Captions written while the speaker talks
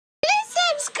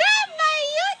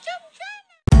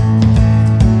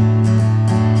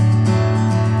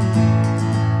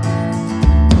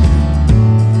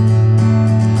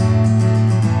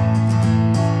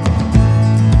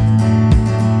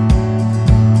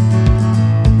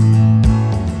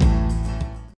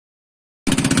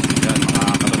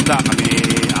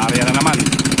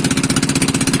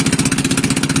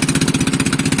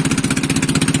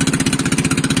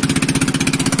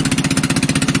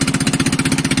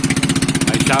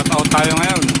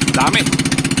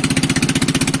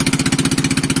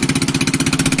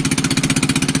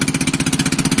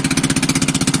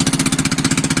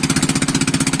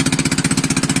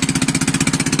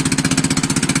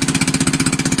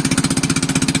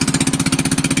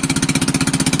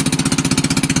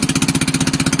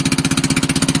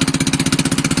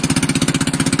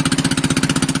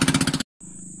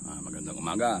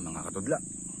umaga mga katudla.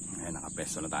 Ayan,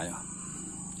 nakapesto na tayo.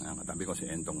 Ayan, katabi ko si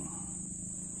Entong.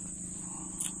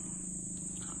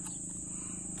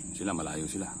 Sila, malayo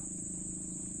sila.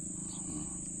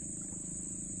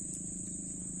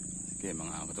 Sige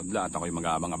mga katudla, at ako'y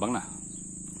mag-aabang-abang na.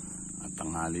 At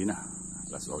tanghali na.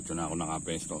 Alas 8 na ako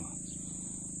nakapesto.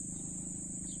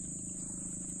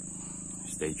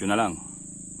 Stay tuned na lang.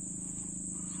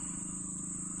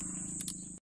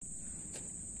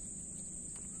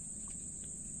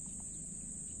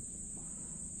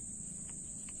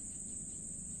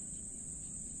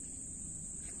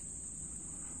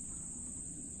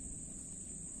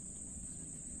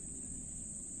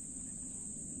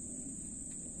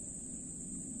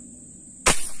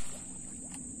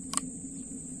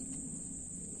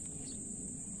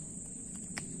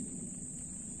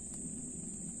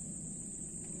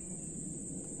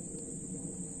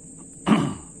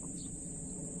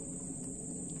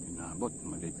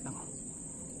 Maliit lang.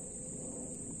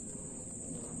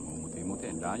 Mumuti-muti,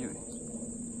 ang layo eh.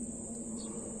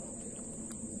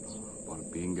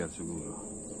 4 finger siguro.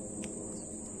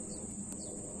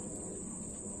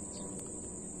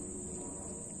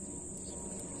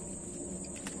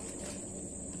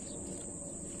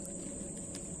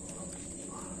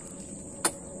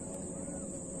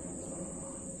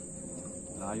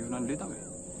 Layo ng litaw eh.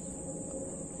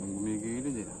 Yung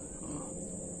gumigilid eh.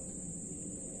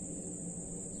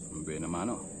 Sumbe naman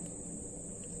o.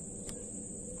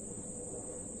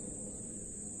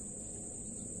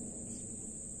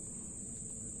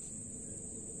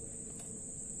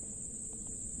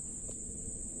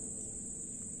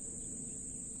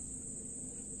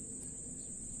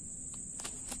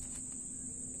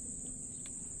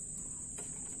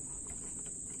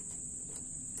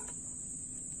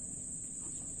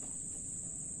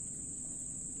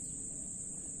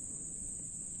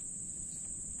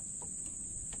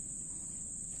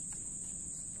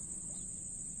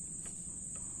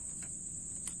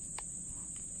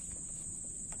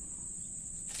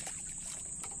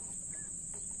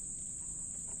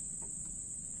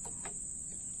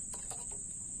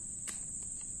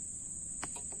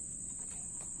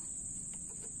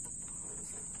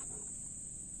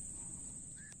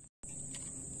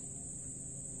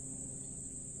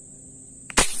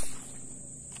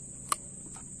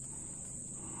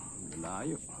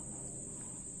 Layo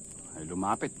ay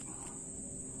lumapit.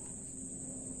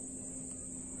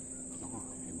 Ako,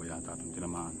 iba yata itong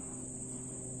tinamaan.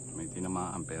 May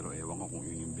tinamaan pero ewan ko kung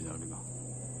yun yung binaril ko.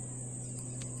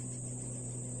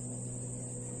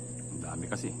 Ang dami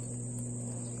kasi.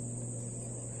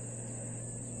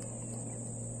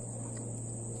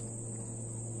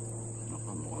 Ako,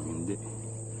 mukhang hindi.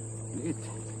 Liit.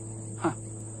 Ha!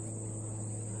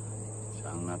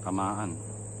 Siyang natamaan.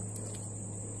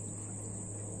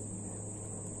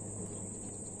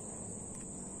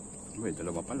 Uy,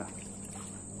 dalawa pala.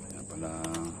 Kaya pala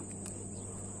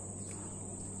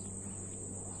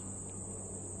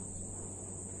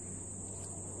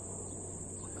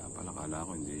kala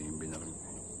ko hindi yung binaril.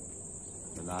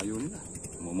 Lalayo nila.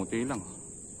 Mumuti lang.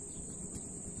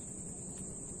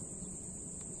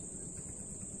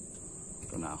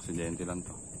 Ito na, aksidente lang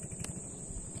to.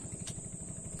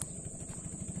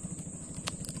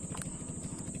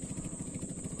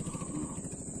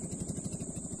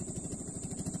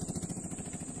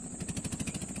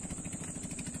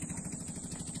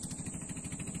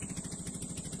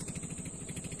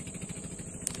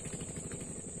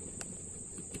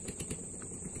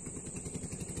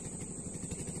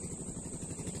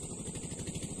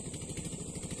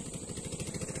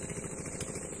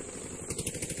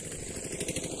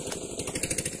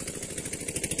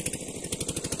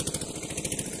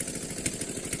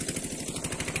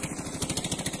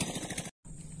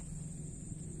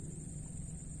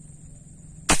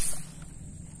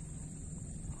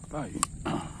 Ay.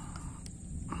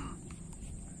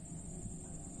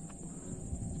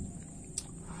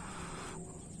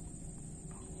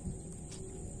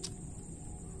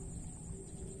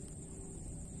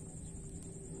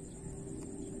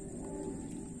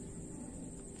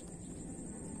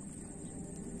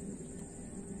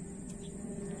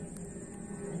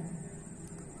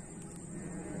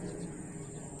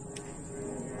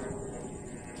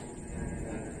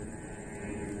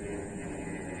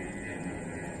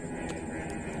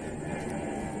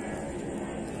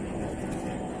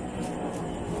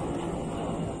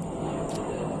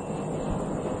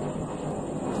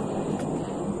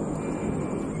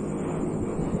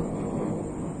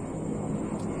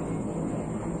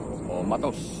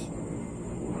 Matos.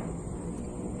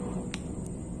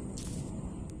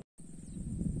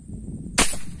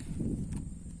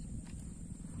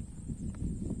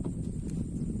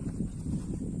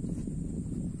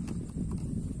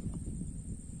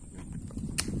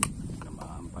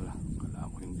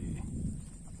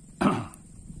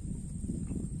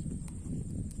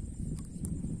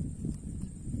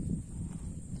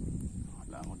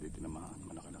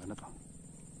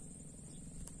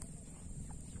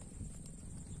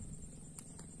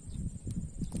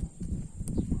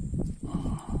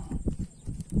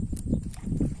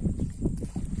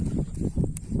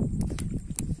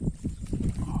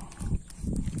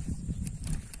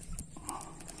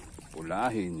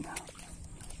 Pulahin.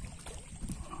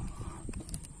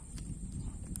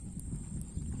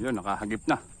 Yun, nakahagip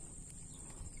na.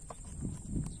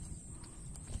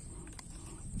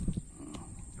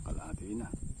 Kalahati na.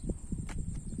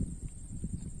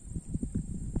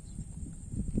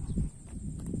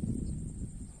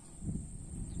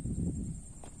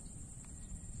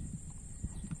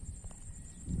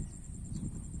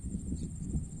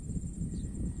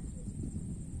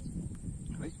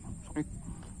 Ay, sakit.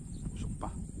 Usok pa.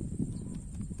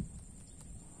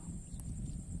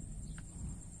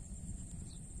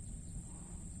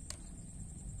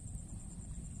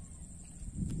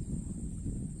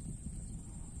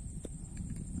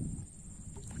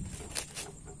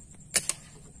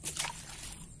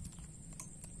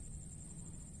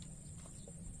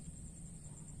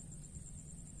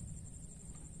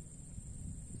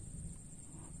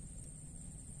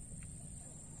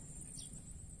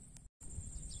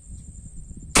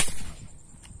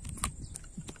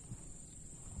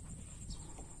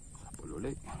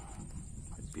 Ulit.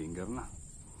 May finger na.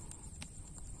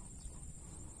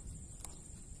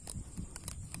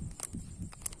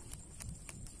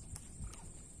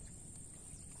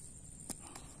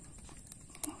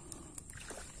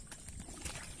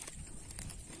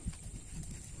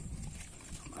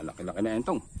 Malaki-laki na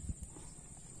entong.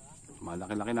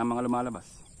 Malaki-laki na ang mga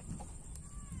lumalabas.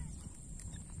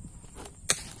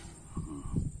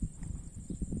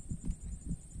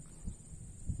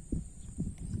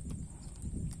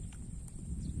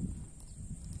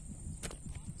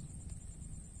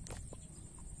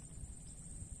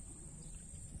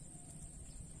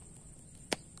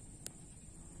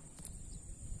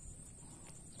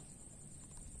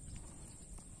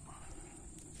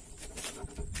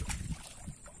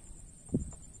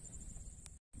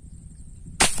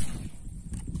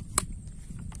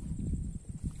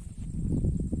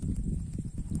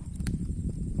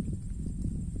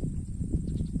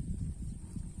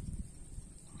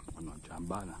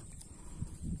 Chamba na.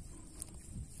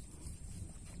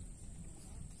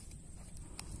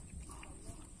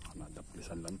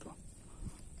 Nadaplisan lang to.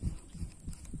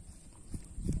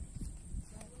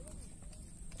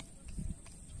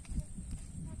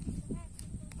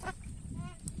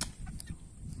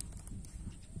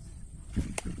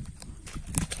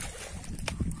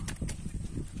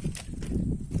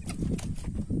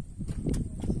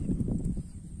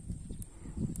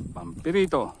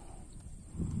 Pampirito.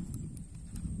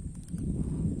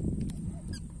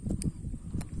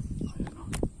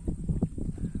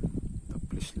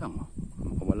 Lang,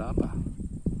 makawala pa.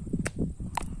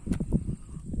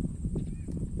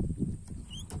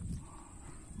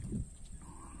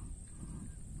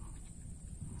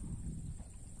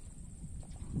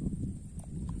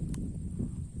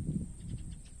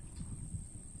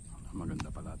 Maganda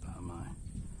pala, tama eh.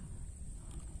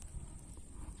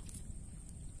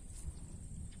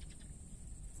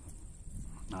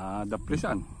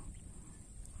 Nadaplisan.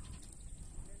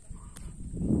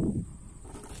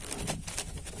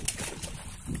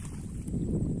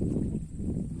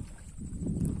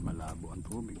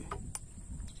 Tubig eh.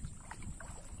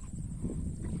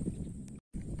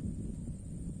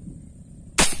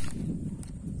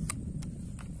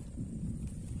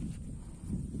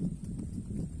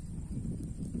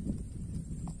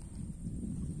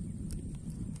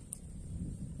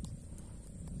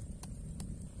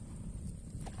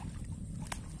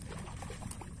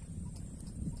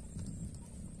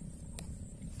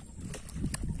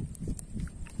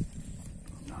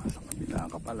 Nasa kabila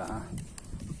ka pala ah.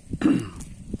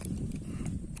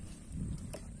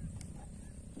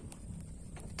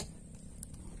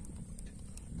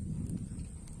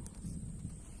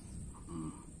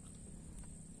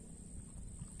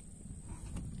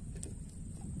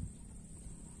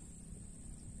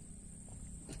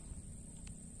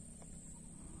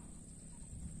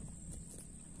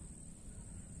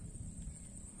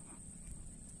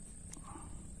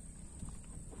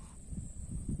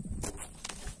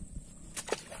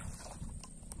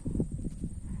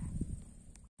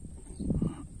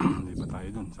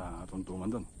 Dun sa tuntungan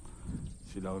dun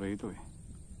silaw rito eh.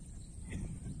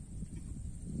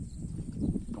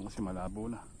 Ito kasi malabo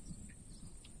na,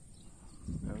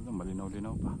 pero doon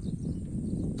malinaw-linaw pa.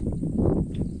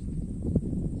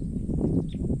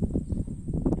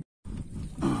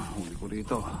 Huli ko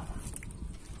rito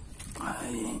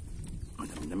ay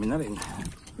madami-dami na rin.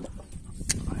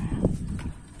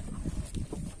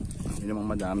 Hindi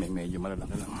namang madami, medyo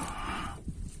malalaki lang.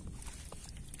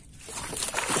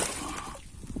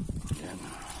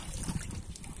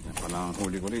 Ang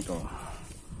huli ko rito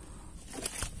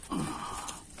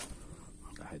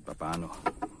kahit papaano,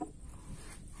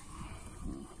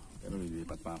 pero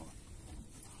pa ako.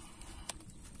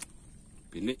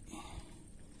 Pili.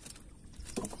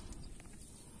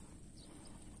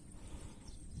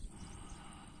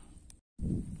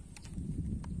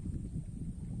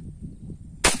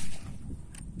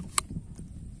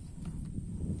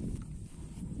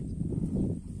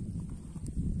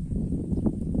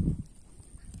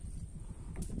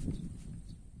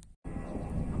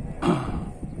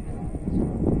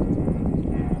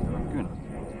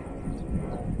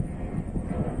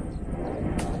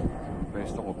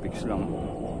 Pwesto ko fix lang.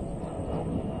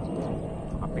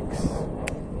 Naka-fix.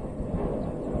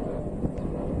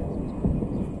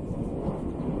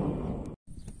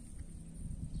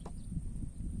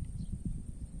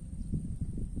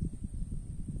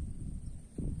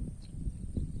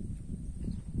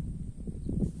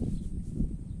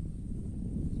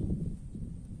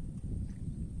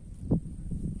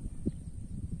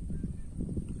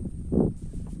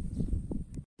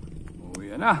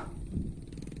 Uwi na.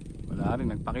 Wala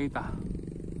rin nagpakita.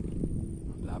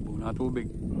 Labo na tubig.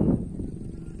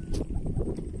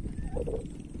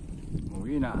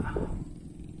 Uwi na.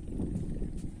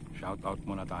 Shoutout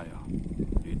muna tayo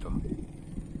dito.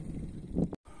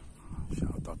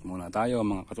 Shoutout muna tayo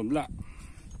mga katudla.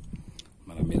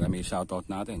 Marami-rami shoutout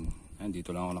natin. Ayan, dito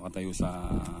lang ako nakatayo sa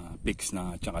pics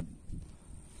na tsakad.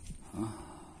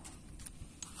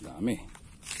 Dami.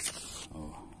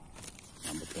 Oh,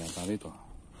 nabot kaya tayo dito.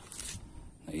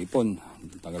 Naipon,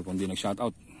 tagal kong di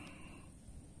nag-shoutout.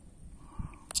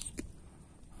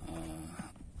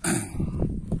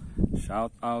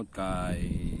 Shoutout kay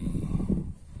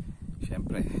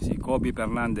siyempre si Kobe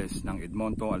Fernandez ng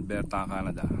Edmonton, Alberta,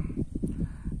 Canada.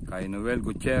 Kay Noel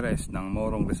Gutierrez ng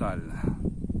Morong Rizal.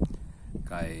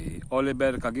 Kay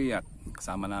Oliver Kagiyat,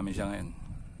 kasama namin siya ngayon.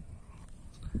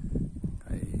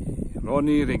 Kay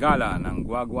Ronnie Regala ng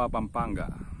Guagua,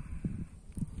 Pampanga.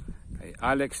 Kay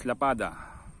Alex Lapada,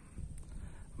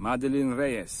 Madeline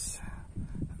Reyes,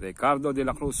 Ricardo de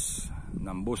la Cruz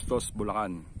ng Bustos,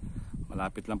 Bulacan.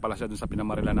 Malapit lang pala siya dun sa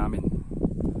Pinamarila namin.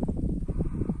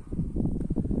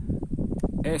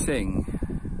 Eseng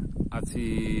at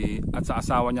sa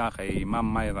asawa niya kay Ma'am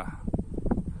Myra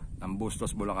ng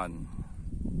Bustos, Bulacan.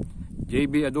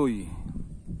 JB Adoy,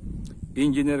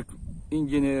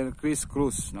 Engineer Chris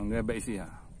Cruz ng Nueva Ecija.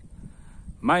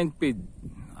 Mindfeed,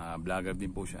 vlogger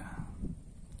din po siya.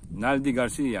 Naldi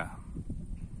Garcia,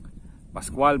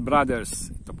 Pascual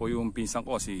Brothers, ito po yung pinsan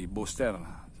ko, si Booster.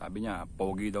 Sabi niya,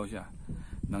 pogi daw siya,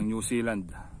 ng New Zealand.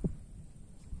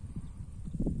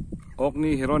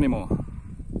 Okni Jeronimo,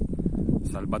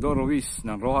 Salvador Ruiz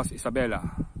ng Rojas Isabela.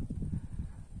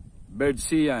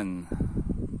 Birdsian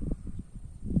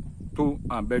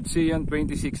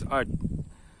 26 Art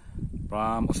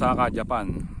from Osaka,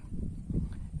 Japan.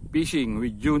 Fishing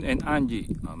with June and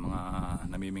Angie, mga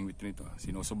namimingwit nito.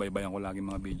 Sinusubaybayan ko lagi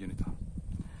mga video nito.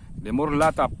 Lemur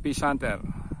Latap Fish Hunter,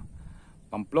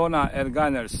 Pamplona Air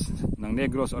Gunners ng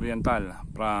Negros Oriental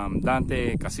from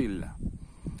Dante Casil.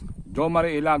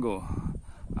 Jomari Ilago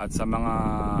at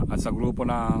sa grupo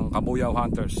ng Kabuyaw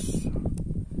Hunters.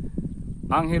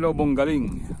 Angelo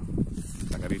Bonggaling,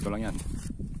 taga rito lang yan,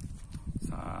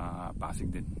 sa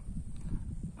Pasig din.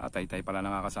 Taytay pala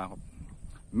nakakasakop.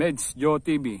 Meds Joe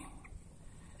TV,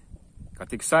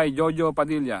 Katiksay Jojo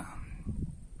Padilla,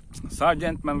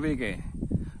 Sergeant Manrique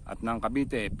at ng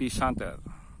Cavite Fish Hunter.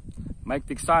 Mike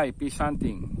Tiksay Fish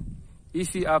Hunting,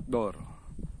 Easy Outdoor,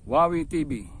 Wawi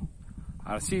TV,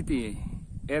 RCT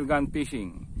Airgun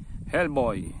Fishing,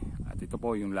 Hellboy, at ito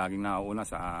po yung laging nauuna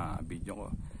sa video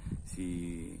ko,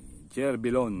 si Jer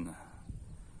Bilon.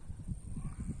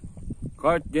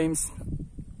 Kurt James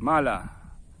Mala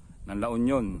ng La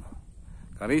Union.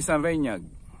 Carisan Reynag,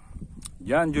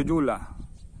 Jan Julula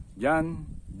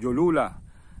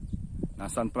ng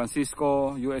San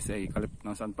Francisco, USA,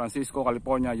 ng San Francisco,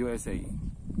 California, USA.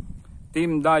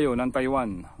 Team Dayo ng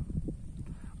Taiwan.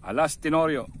 Alas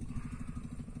Tenorio,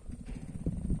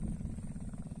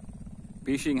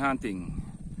 Fishing Hunting.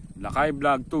 Lakay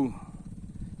Vlog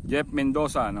 2, Jeff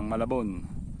Mendoza ng Malabon.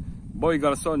 Boy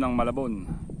Garson ng Malabon.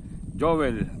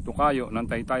 Joel Tukayo ng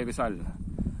Taytay Rizal.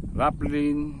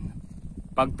 Raplin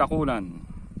Pagtakunan.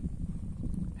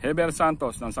 Heber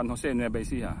Santos ng San Jose, Nueva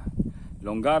Ecija.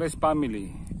 Longares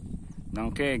Family ng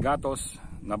Ke Gatos,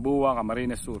 Nabua,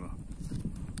 Camarines Sur.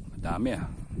 Madami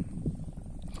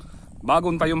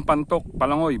Bagong Tayong Pantok,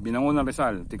 Palangoy, Binangonan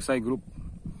Rizal, Tiksay Group.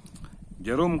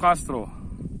 Jerome Castro,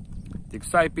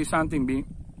 Tiksay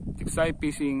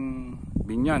Fishing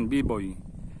Binyan, B-Boy.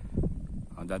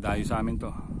 Dadayo sa amin to.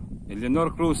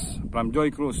 Eleanor Cruz from Joy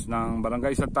Cruz ng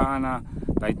Barangay Santana,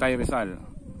 Taytay Rizal.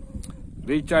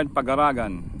 Richard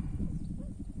Pagaragan,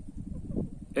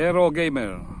 Aero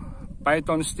Gamer,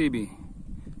 Python Stevie,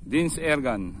 Dins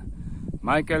Ergan,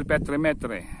 Michael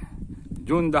Petremetre,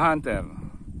 June the Hunter,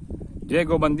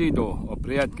 Diego Bandido o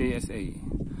Priad KSA,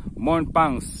 Mon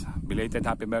Pangs, belated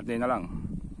happy birthday na lang,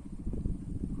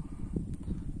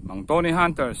 Mang Tony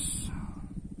Hunters,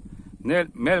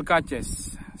 Mel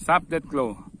Catches, Sapdet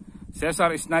Claw,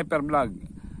 Cesar Sniper Vlog,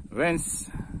 Renz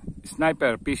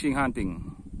Sniper Fishing Hunting,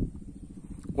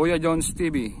 Kuya John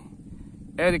Stevie,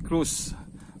 Eric Cruz,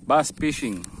 Bass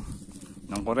Fishing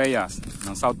ng Korea,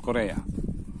 ng South Korea,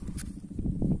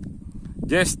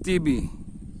 Jess TV,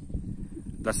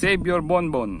 The Savior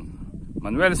Bonbon,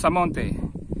 Manuel Samonte,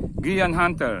 Gian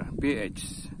Hunter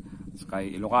PH,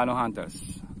 Sky Ilocano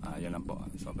Hunters. Yan lang po,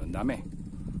 sobrang dami.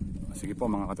 Sige po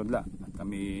mga katudla, at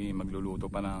kami magluluto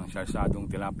pa ng sarsadong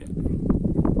tilapia.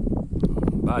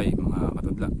 Bye mga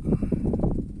katudla.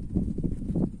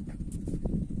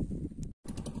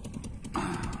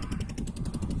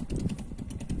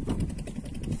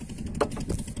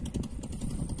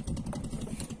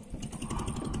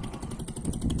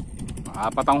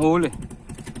 Apat ang huli.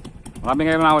 Marami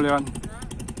ngayong nahuli ron.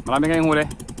 Marami ngayong huli.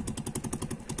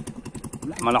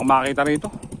 Wala akong makakita rito.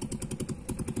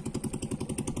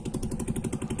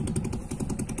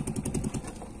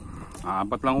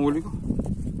 Apat lang huli ko.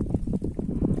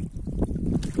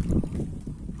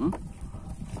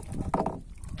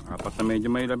 Apat na medyo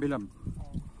may labilab.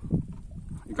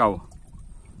 Ikaw?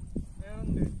 Meron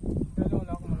din. Pero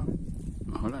wala akong malaki.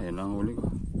 Wala, yan lang huli ko.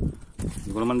 Hindi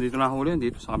ko naman dito nahuli,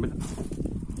 dito sa kabila.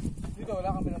 Dito wala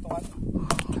kang pinatukan?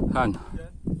 Han?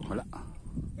 Yan. Wala.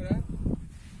 Wala?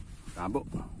 Labo.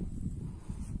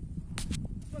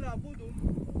 Malabo doon.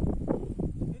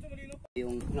 Dito malinaw pa.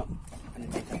 Yung ano?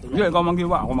 Hindi, ikaw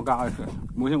manggiwa. Ako magkakalis.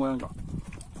 Busin ko lang ito.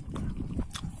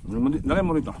 Lagay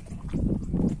mo rito.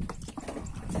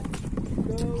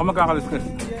 Ako magkakaliskis.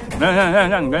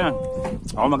 Yan, ganyan.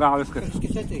 Ako magkakaliskis.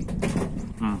 Kaliskis ito eh.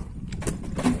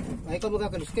 Ay, ikaw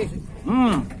magkakaliskis eh.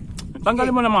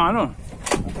 Tanggalin mo naman ano.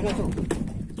 Ano ito?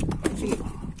 Sige.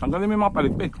 Tanggalin mo yung mga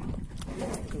palipik.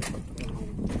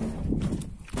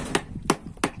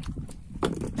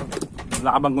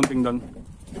 Wala ka bang gunting doon?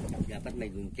 Dapat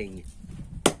may gunting.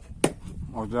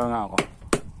 Order nga ako.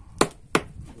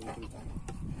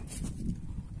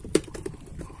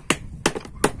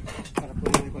 Para po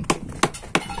yung gunting.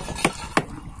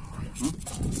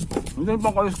 Hindi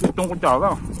pang kaliskis itong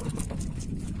kutsara.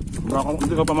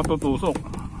 Hindi ka pa matutusok.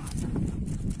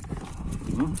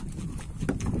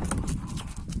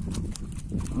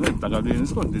 Taga-linis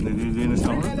ko, hindi nililinis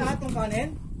na ako. Kaya lahat ng kanin?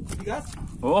 Bigas?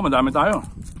 Oo, madami tayo.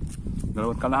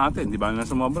 2 kalahati, hindi ba na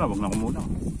sumobra, wag na kumulang.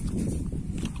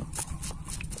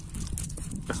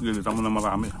 Kasi gilitan mo na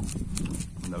marami.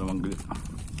 2 gilit.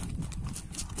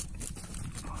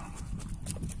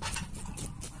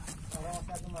 Parang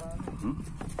masyadong marami.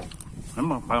 Ano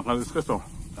ba, parang kaliskis to.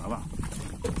 Tama.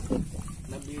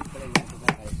 Nabili pala yung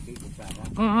kaliskis para.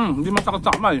 Hindi matakot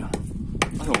sa kamay.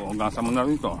 Kasi ugasan mo na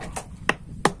rito.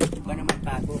 Iba naman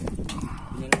tago.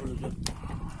 Hindi na ulusot.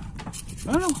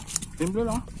 Ano? Simple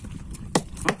lang.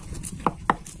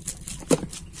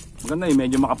 Maganda eh,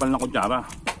 medyo makapal na kutsara.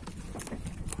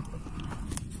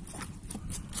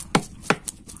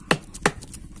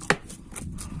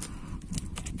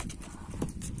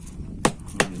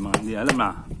 Hindi alam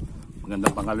na.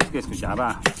 Magandang pangkaliskis,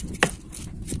 kutsara.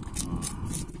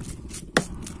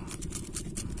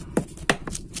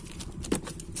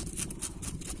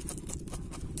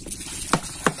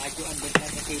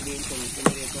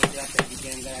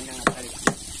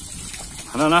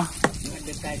 Ano na? Yung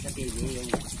advertise sa TV, yung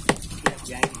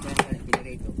Tilapia, yung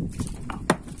refrigerator.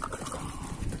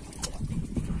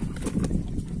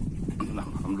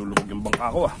 Ang lulubog yung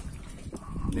bangka ko ah.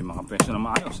 Hindi makapresyo na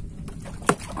maayos.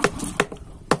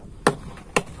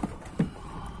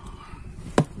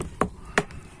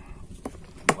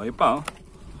 Okay pa oh.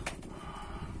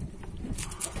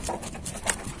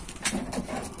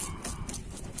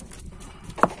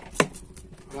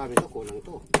 Grabe ito, kulang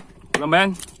ito. Kulang ba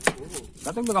yan?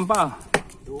 Datagdagan pa.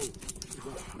 Doon.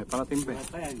 May parating pa eh.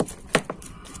 Wala pa yan.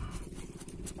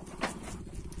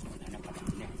 Wala na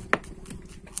parating na.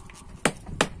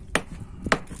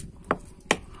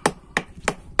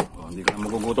 Oh, hindi ka na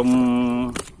magugutom.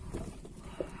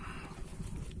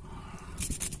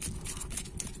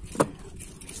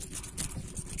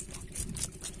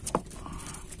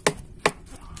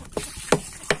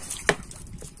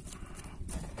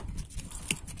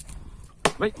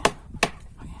 Wait.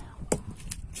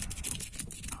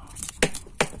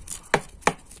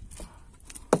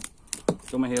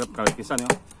 Ito mahirap kalikisan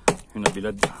yun. Yung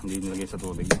nabilad, hindi nilagay sa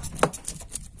tubig.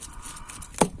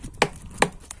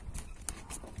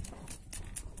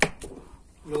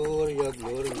 Gloria,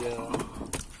 Gloria.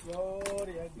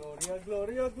 Gloria, Gloria,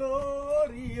 Gloria,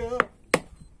 Gloria.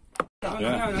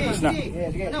 Ayan, alis na.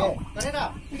 Sige, ano?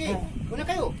 Karera. Sige, una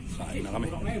kayo. Sain na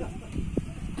kami.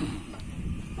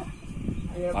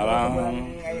 Parang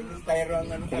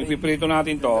kung ipiprito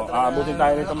natin to, aabutin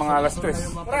tayo rito mga alas 3.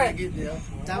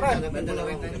 Tara,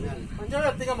 nagdalawin tayo.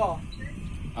 Andiyan, tingnan mo.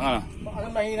 Ang ano? Ano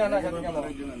mahina na siya, tingnan mo.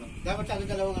 Dapat sa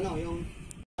dalawang ano, yung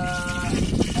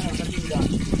sa tinda.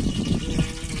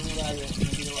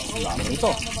 Ang dami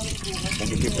nito.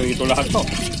 Kung ipiprito lahat to.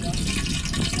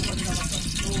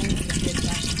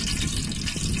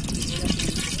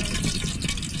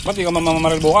 Ba't di ka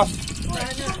mamamaral bukas?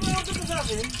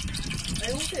 Ay,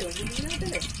 okay. Hindi na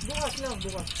natin eh. Bukas lang,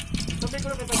 bukas. Sabi ko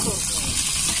lang kay Pastor.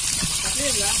 Tatlo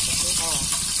yun lang? Oo.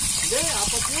 Hindi,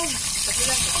 apat yun. Tatlo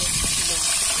lang.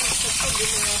 Tatlo, hindi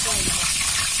mo nga pa.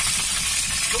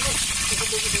 Bukas, sasabi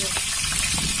ko yun.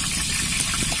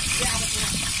 Hindi, apat na.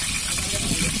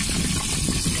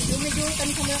 Yung medyo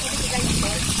kami sa mga kapitay ito.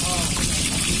 Oo.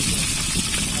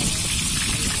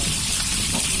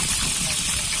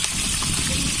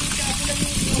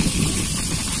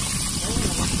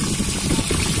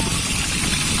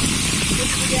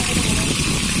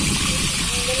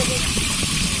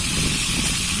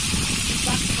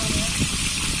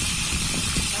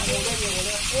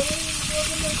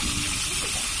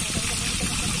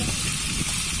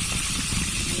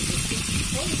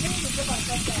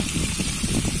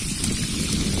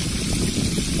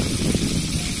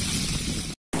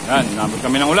 Yan, inabot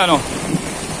kami ng ulan, oh.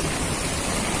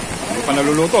 Hindi pa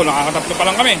naluluto, nakakatatlo pa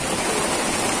lang kami.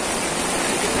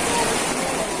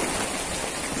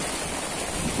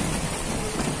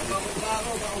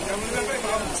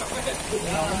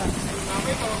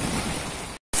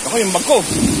 Ako yung bag ko.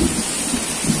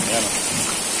 Ayan, oh.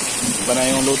 Iba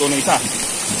na yung luto ng isa.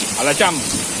 Alacham.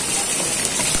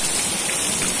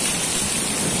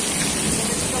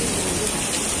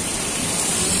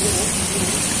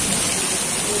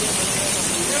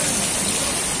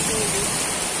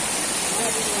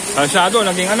 Kalsado,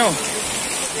 naging ano.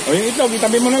 O yung itlog,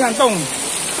 itabi mo na lang, tong.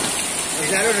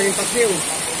 Kalsado, naging paksiw.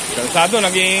 Kalsado,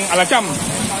 naging alacham.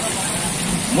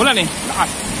 Mulan eh,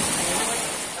 lakas.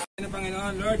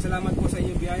 Panginoon, Lord, salamat po sa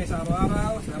inyong biyaya sa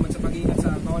araw-araw. Salamat sa pag-iingat sa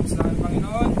bawat sa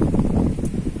Panginoon.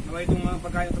 Naway itong mga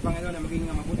pagkain ito, Panginoon, na maging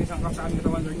mabuti sangkap sa aming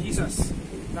katawan, Lord Jesus.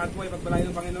 Lahat po ay pagpalain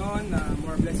ng Panginoon na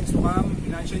more blessings to come,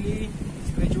 financially,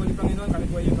 spiritually, Panginoon. Kami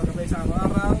po ay yung kagabay sa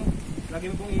araw-araw. Lagi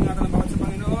mo pong ingatan ng bawat sa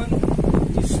Panginoon.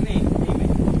 In Jesus' name, Amen.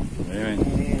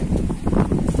 Amen.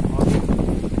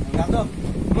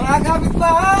 Mga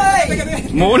kapitbahay!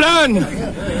 Muulan!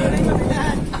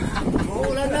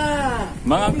 Umuulan na!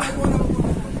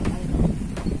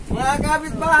 Mga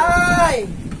kapitbahay!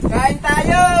 Kain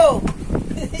tayo!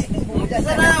 Umuulan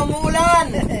na, umuulan!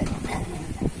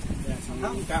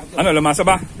 Ano, lamasa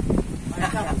ba?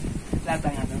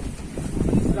 Latang ano?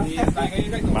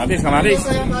 Kamatis, kamatis.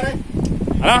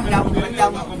 Ano?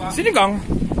 Sinigang?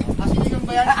 Sinigang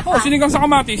ba yan? Oo, sinigang sa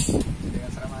kamatis. Sinigang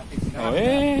sa kamatis. Oh,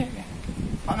 eh.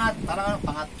 Pangat, parang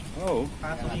pangat. Oo.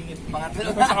 Pangat.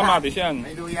 Sinigang sa kamatis yan.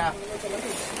 May luya.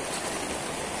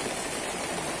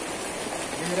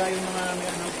 Bihira yung mga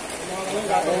ano.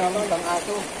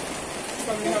 Pang-ato.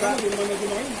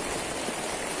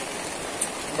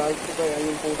 Bakit ko kaya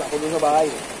yung puta ko doon sa bahay?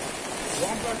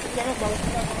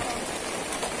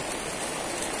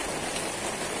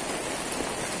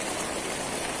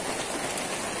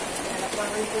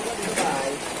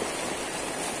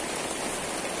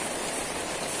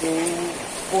 Yung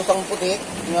pusang puti,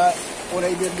 nga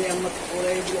kulay verde ang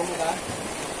mukha.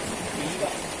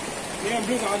 Yan,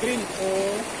 blue, saka green.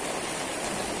 Oo.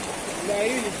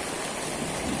 Dahil,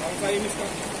 ang kayo miska.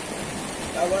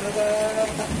 Tawa na sa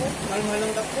takpo, mahal-mahal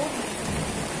ng takpo.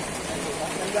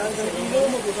 Tandaan sa kilo.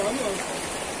 Magusaan mo.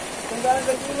 Tandaan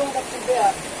sa kilo ang takpo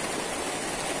kaya.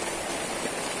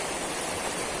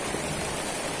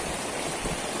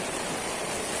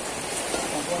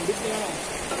 Ang kuwambit niya.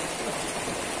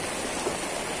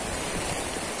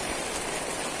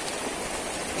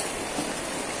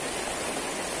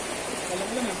 Alam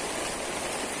mo na.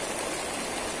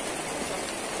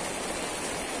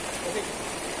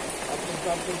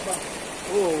 Apple pa.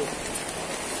 Oo.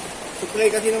 Supply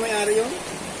kasi na may-ari yun.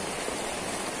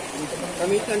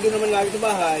 Kami nandun naman lagi sa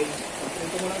bahay.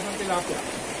 Ito mo lang ng tilapia.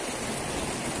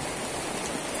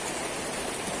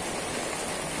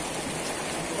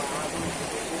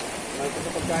 Lagi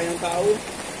sa pagkain ng tao.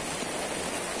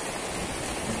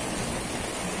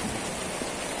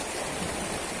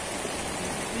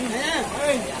 Ayan.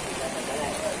 Ay!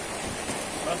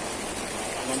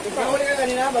 Kahuli ka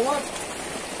kanina, bangot.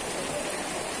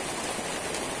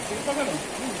 Sige pa gano'n.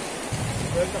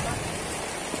 Well ka pa.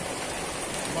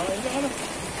 Kumain lang ano.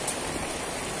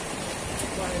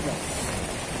 Kumain lang.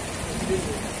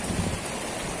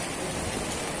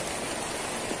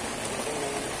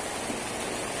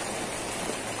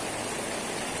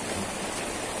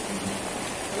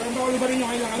 Alam ba ulit ba rin yung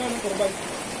kailangan ng kurban?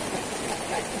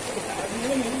 Ano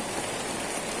yun eh?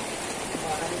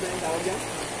 Ano ba yung tawag yan?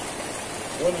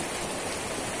 Yun.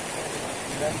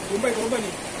 Yung ba'y kurban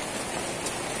eh?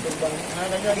 Turbang.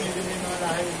 Nalagyan, hindi may mga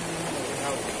lahi yung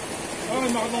inaw. Oo, may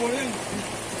makatungkol yan.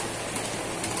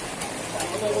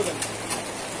 Makatungkol yan.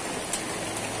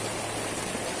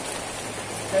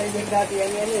 Kaya yung dati yan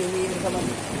yan eh,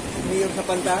 umiinom sa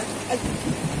pantahan. Ay!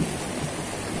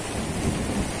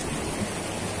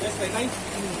 Yes, tay tay.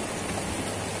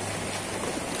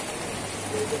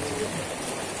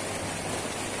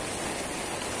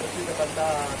 Kasi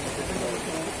kapantaan.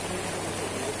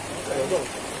 Ayun.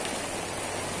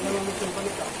 Nalulog yung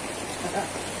palit ah.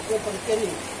 Yung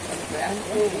pagkali. Ano ba yan?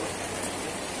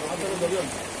 Nakatulog daw yun.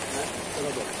 Ha?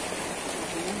 Tulog.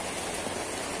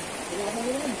 Wala ka mo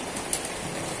naman.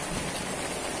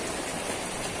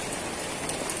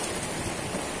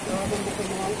 Nakabang bukod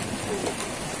mga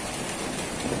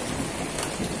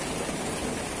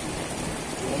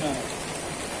Yun na.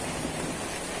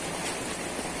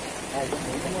 Ay,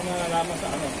 ito mo nalalaman sa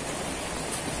ano.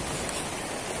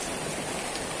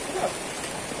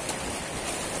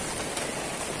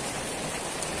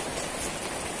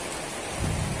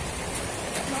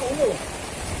 Naulo.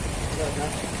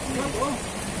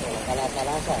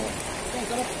 kalasa-lasa eh. Ang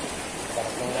sarap.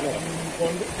 Sarap ng ano. Ang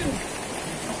kondo.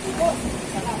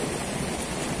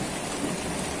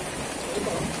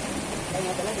 Kaya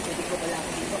nga pala, dito ko pala ako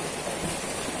dito.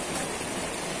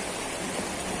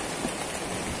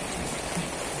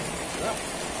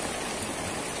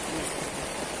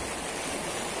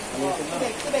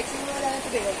 Tubig, sino wala ng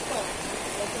tubig?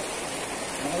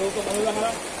 Nakalutong ano lang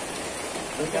ha?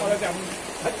 Doon ka wala dyan.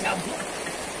 At jam.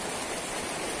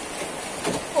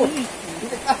 Oh!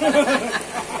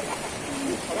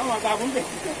 Wala, matapon ka.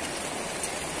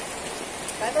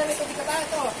 Tato, may tubig ka ba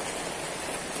ito?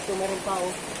 Ito, meron pa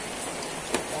oh.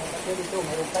 Ito dito,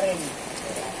 meron pa rin.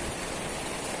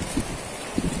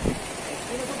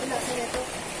 Sino ko pala sa ito?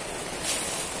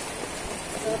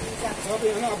 Sarap din siya. Sabi,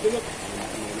 ano, Abdulot.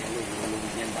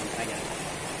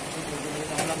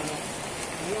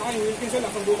 Ano kayo, Wilkinson,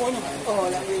 lasang buko na. Oo,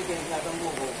 lang weekend, latang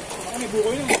buko. Baka may buko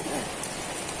yun.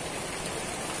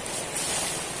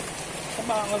 Saan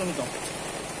ba ang ano nito?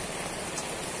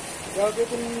 Grabe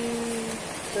itong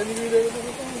tanigilay ko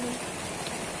ito.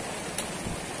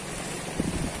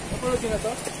 Napanood yun na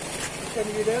ito?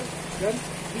 Tanigilay? Yan?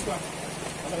 Di ba?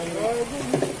 Grabe.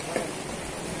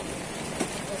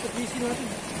 Nasa PC natin.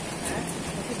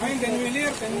 Ayun, 10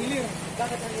 wheeler.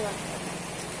 Bakit ano yan?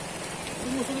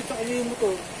 Sumusunod sa kanya yung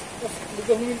motor. Tapos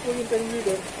bigla huminto yung 10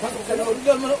 wheeler.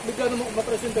 Bigla naman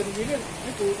umatras yung 10 wheeler.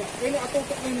 Ay, puta. Kaya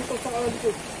nakatutok na yung motor sa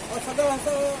likod. Sa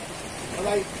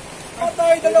alay.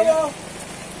 Patay, dalawa!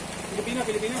 Pilipina.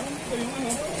 Ito yung ano.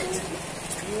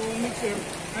 Yung mixer.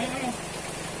 Ay, ano.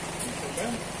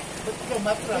 Ayan. Ba't ikaw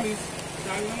matras?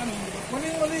 Dahil lang ano.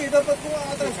 Mali. Dapat kung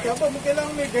atras ka pa,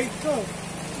 kailangan may guide ka.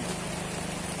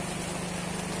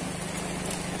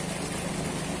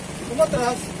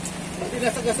 Kumatras, pati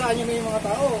nasagasaan nyo na yung mga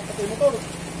tao, pati yung motor.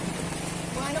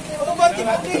 Mga anak niya, automatic,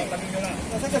 okay.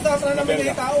 Nasagasaan na naman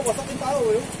yung tao, wasak yung tao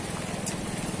eh.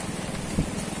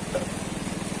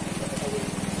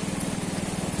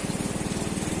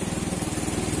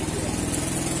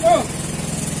 Oh!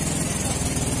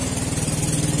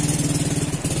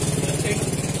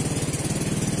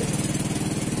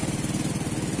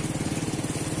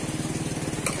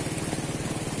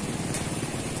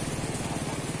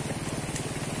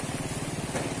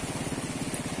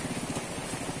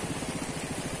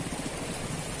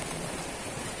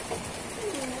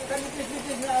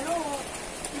 Kalit-lit na ano,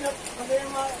 kagaya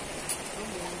mga...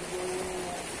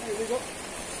 Ay, bigo.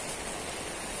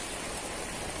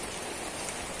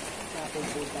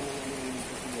 Napunta na naman yung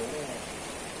ito siguro.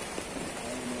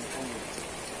 Ay, mga kami.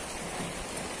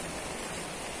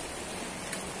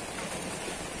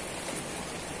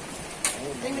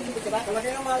 Ay, may tubig ka ba?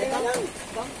 Kalagay ng mga yan.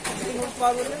 Hindi mo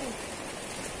power lang.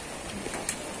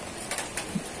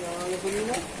 Yung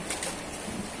gasolina.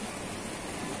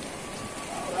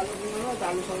 Lalo din ano,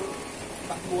 talo sa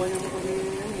takbuhan yung motor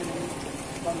yung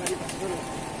pangalipas doon.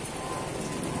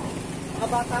 Mga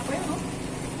bata pa yun, no?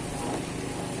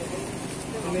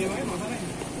 Ano yung mga masana eh?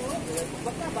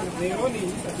 Bata. Neon eh.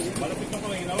 Malapit na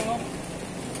pala inaw, no?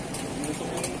 Gusto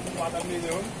kong patang ni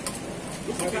Leon.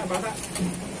 Bata.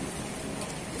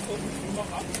 Ito,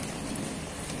 baka.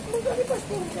 Bangka ni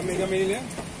Pastor. Kami nila yan.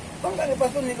 Bangka ni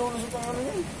Pastor, nilulusot ang ano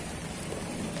yan.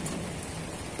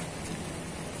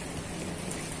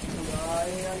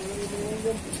 Ay, ano yung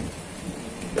yun.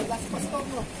 Last Pastor,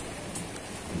 no?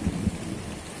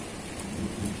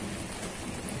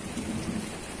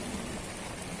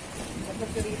 Kapag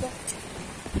ka rito.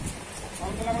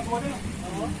 Ako talaga po din.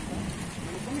 Oo.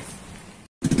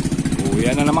 Uwi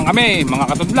na naman kami, mga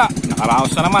katudla.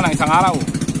 Nakaraos na naman ang isang araw.